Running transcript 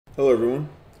Hello everyone,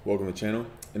 welcome to the channel.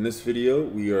 In this video,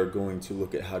 we are going to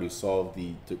look at how to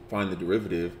find the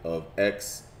derivative of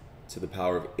x to the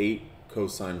power of 8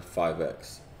 cosine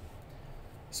 5x.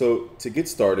 So to get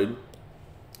started,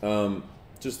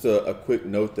 just a quick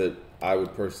note that I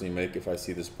would personally make if I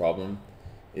see this problem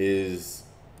is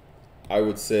I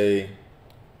would say,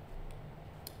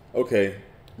 okay,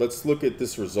 let's look at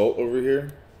this result over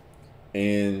here.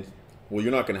 And well,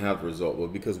 you're not going to have the result. Well,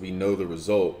 because we know the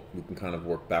result, we can kind of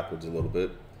work backwards a little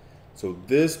bit. So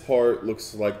this part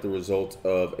looks like the result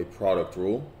of a product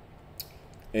rule.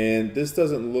 And this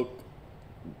doesn't look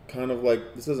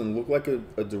like a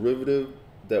derivative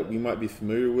that we might be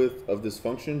familiar with of this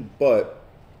function, but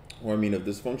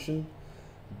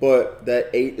that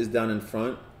 8 is down in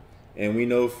front. And we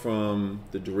know from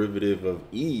the derivative of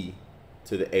e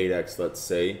to the 8x, let's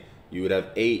say, you would have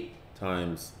 8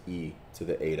 times e to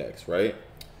the 8x, right?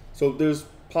 So there's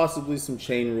possibly some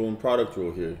chain rule and product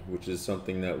rule here, which is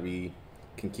something that we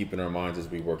can keep in our minds as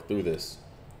we work through this.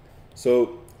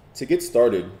 So to get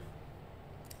started,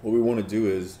 what we want to do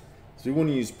is we want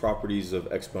to use properties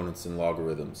of exponents and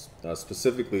logarithms,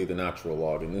 specifically the natural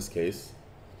log in this case.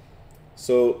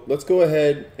 So let's go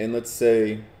ahead and let's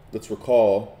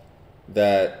recall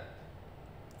that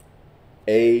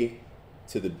a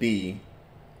to the b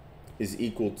is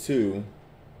equal to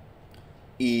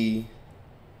e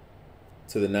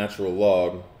to the natural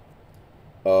log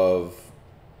of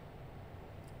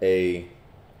a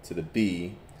to the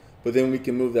b, but then we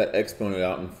can move that exponent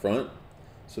out in front,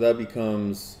 so that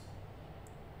becomes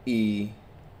e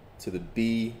to the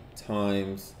b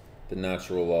times the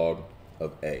natural log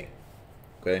of a.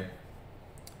 Okay,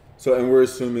 so and we're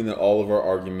assuming that all of our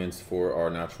arguments for our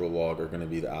natural log are going to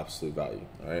be the absolute value.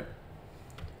 All right,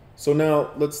 so now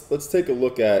let's take a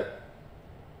look at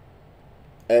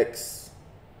x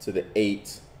to the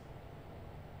 8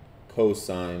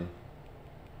 cosine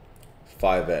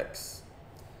 5x.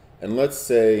 And let's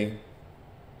say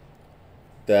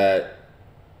that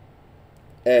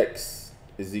x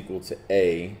is equal to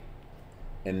a,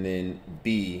 and then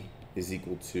b is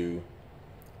equal to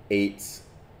 8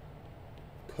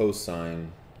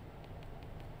 cosine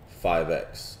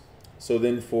 5x. So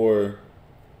then for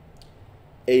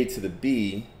a to the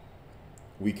b,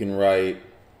 we can write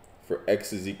for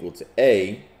x is equal to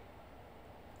a.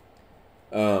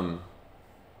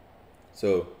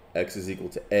 So x is equal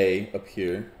to a up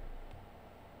here.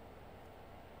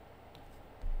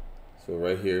 So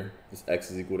right here, this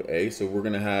x is equal to a. So we're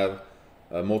going to have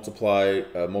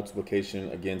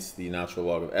multiplication against the natural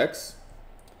log of x.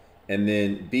 And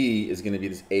then b is going to be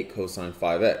this 8 cosine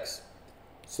 5x.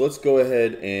 So let's go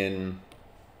ahead and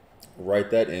write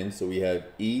that in. So we have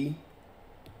e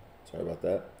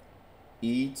to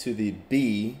the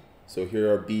b. So here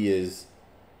our b is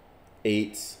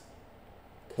 8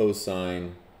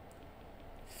 cosine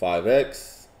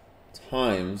 5x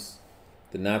times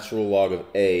the natural log of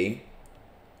a.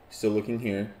 Still looking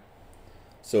here.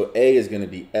 So a is going to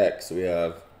be x. So we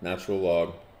have natural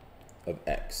log of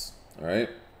x. All right.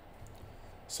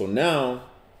 So now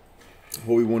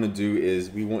what we want to do is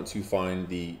we want to find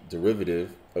the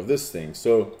derivative of this thing.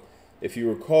 So if you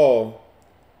recall,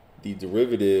 the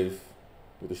derivative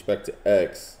with respect to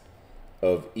x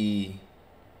of e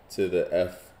to the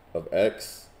f of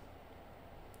x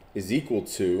is equal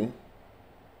to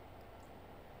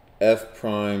f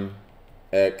prime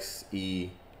x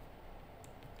e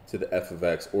to the f of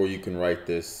x, or you can write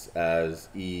this as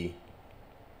e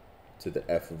to the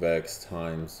f of x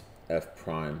times f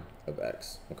prime of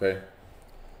x. Okay,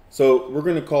 so we're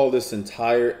going to call this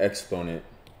entire exponent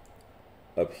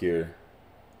up here,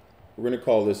 we're going to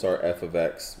call this our f of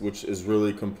x, which is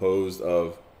really composed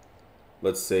of,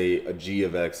 let's say, a g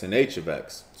of x and h of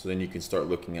x. So then you can start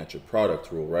looking at your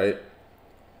product rule, right?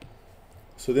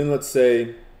 So then let's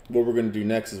say what we're going to do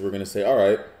next is we're going to say, all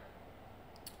right,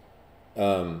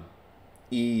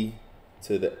 e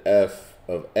to the f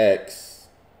of x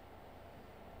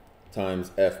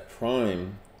times f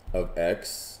prime of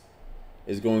x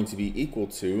is going to be equal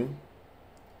to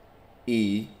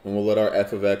e, and we'll let our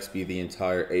f of x be the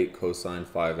entire 8 cosine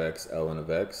 5x ln of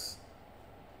x.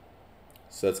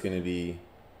 So that's going to be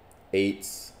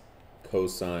 8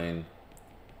 cosine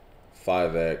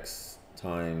 5x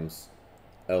times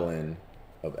ln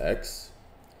of x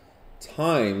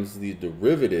times the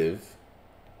derivative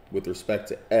with respect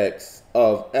to x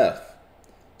of f.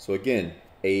 So again,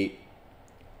 8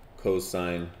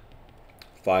 cosine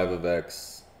 5 of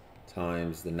x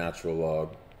times the natural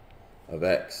log of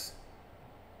x.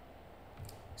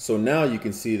 So now you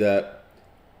can see that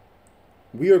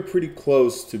we are pretty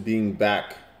close to being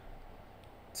back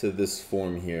to this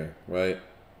form here, right?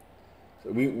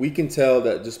 So we can tell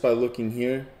that just by looking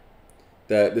here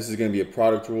that this is going to be a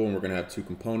product rule, and we're going to have two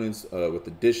components with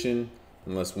addition,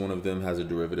 unless one of them has a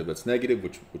derivative that's negative,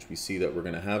 which we see that we're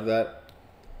going to have that.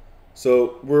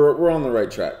 So we're on the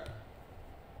right track.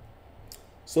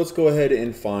 So let's go ahead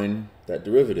and find that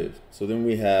derivative. So then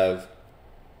we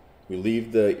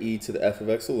leave the e to the f of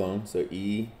x alone. So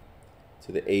e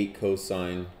to the 8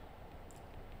 cosine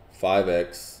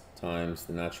 5x times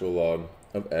the natural log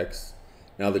of x.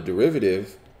 Now the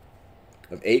derivative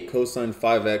of 8 cosine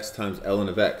 5x times ln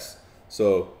of x.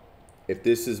 So if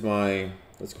this is my,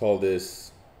 let's call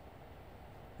this,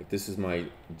 if this is my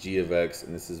g of x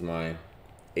and this is my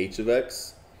h of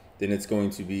x, then it's going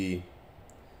to be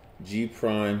g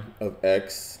prime of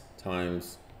x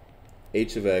times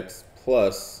h of x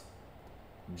plus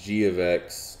g of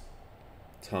x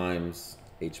times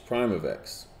h prime of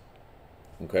x.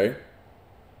 Okay?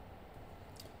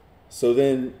 So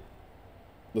then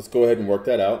let's go ahead and work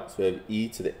that out. So we have e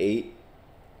to the 8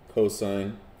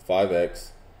 cosine 5x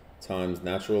times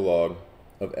natural log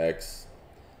of x.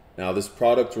 Now this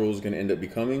product rule is going to end up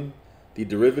becoming the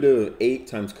derivative of 8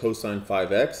 times cosine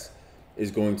 5x is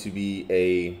going to be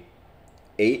a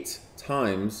 8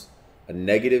 times a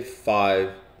negative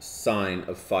 5 sine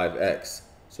of 5x.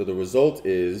 So the result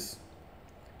is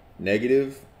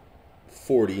negative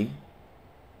 40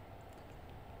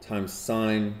 times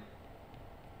sine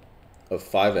of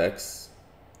 5x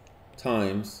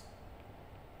times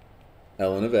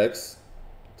ln of x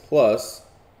plus,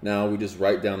 now we just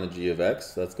write down the g of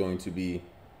x. So that's going to be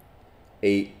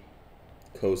 8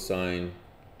 cosine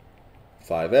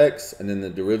 5x, and then the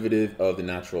derivative of the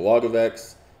natural log of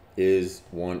x is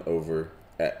 1 over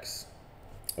x.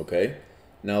 Okay,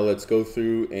 now let's go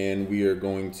through and we are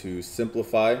going to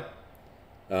simplify,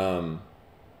 and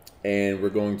we're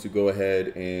going to go ahead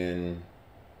and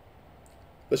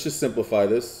let's just simplify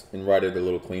this and write it a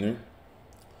little cleaner.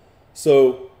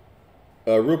 So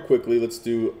real quickly, let's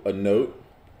do a note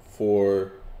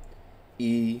for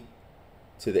e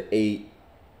to the 8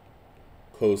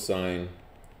 cosine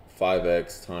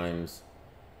 5x times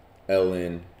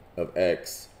ln of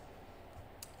x.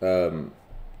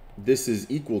 This is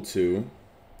equal to,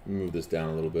 let me move this down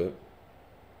a little bit.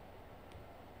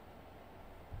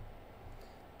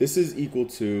 This is equal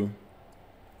to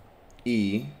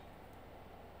e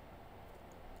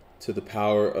to the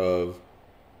power of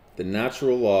the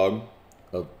natural log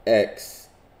of x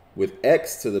with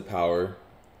x to the power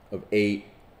of 8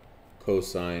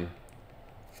 cosine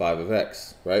 5 of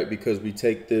x, right? Because we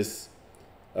take this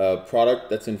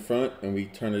product that's in front and we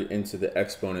turn it into the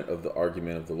exponent of the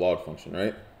argument of the log function,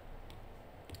 right?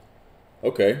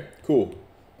 Okay, cool.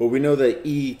 But we know that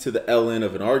e to the ln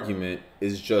of an argument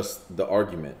is just the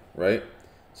argument, right?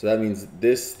 So that means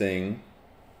this thing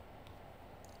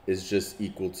is just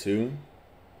equal to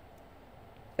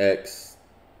x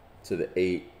to the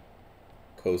 8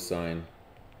 cosine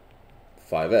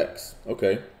 5x.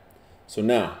 Okay, so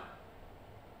now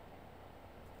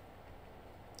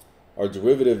our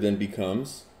derivative then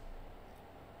becomes,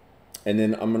 and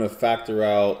then I'm going to factor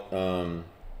out an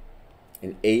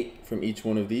 8 from each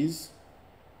one of these,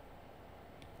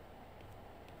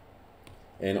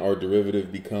 and our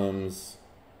derivative becomes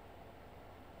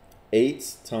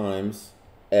 8 times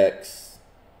x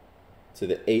to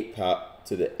the 8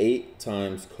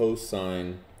 times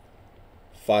cosine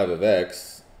 5 of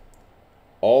x,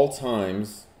 all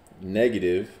times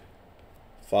negative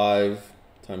 5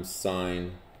 times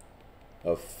sine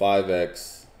of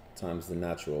 5x times the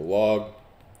natural log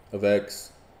of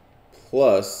x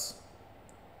plus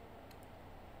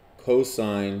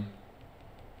cosine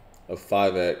of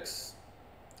 5x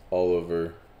all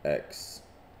over x.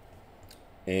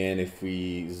 And if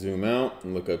we zoom out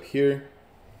and look up here,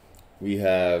 we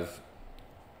have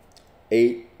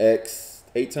 8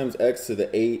 times x to the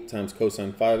 8 times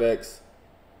cosine 5x,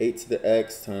 8 to the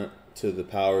x to the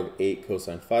power of 8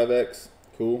 cosine 5x.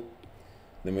 Cool.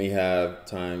 Then we have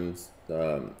times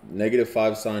negative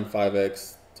 5 sine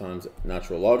 5x times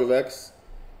natural log of x,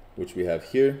 which we have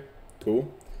here.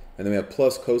 Cool. And then we have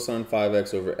plus cosine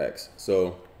 5x over x.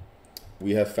 So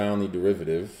we have found the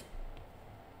derivative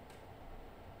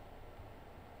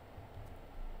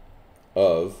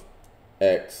of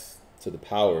x to the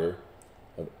power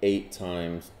of 8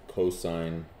 times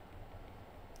cosine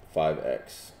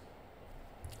 5x.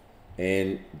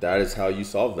 And that is how you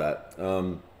solve that.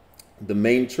 The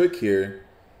main trick here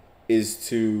is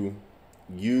to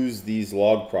use these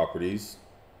log properties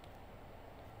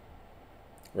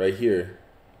right here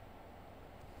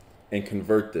and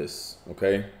convert this,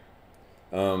 okay?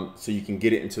 So you can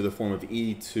get it into the form of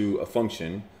e to a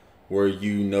function where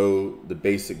you know the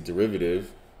basic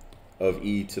derivative of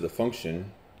e to the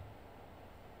function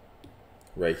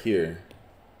right here.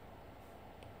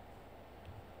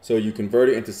 So you convert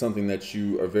it into something that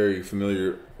you are very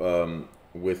familiar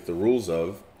with the rules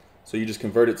of. So you just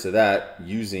convert it to that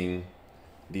using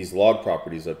these log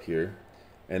properties up here.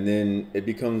 And then it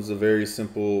becomes a very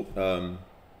simple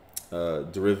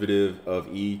derivative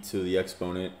of e to the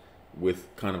exponent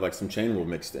with kind of like some chain rule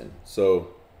mixed in.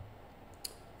 So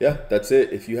yeah, that's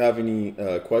it. If you have any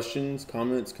questions,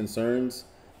 comments, concerns,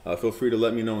 feel free to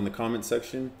let me know in the comment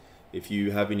section. If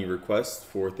you have any requests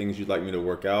for things you'd like me to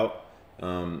work out,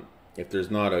 if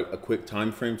there's not a quick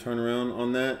time frame turnaround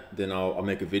on that, then I'll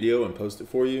make a video and post it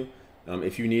for you.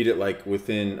 If you need it like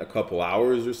within a couple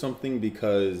hours or something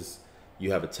because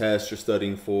you have a test you're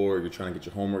studying for, or you're trying to get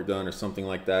your homework done or something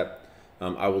like that,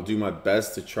 I will do my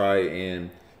best to try, and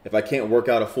if I can't work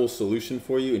out a full solution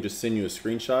for you and just send you a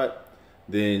screenshot,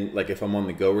 then like if I'm on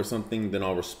the go or something, then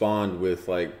I'll respond with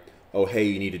like, oh, hey,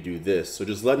 you need to do this. So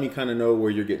just let me kind of know where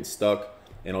you're getting stuck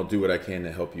and I'll do what I can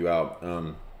to help you out.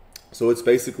 So it's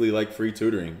basically like free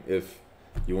tutoring if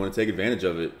you want to take advantage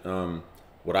of it.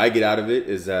 What I get out of it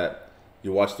is that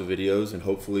you watch the videos and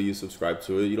hopefully you subscribe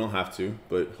to it. You don't have to,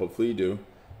 but hopefully you do.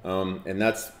 And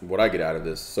that's what I get out of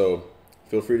this. So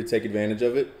feel free to take advantage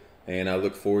of it. And I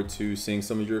look forward to seeing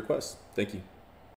some of your requests. Thank you.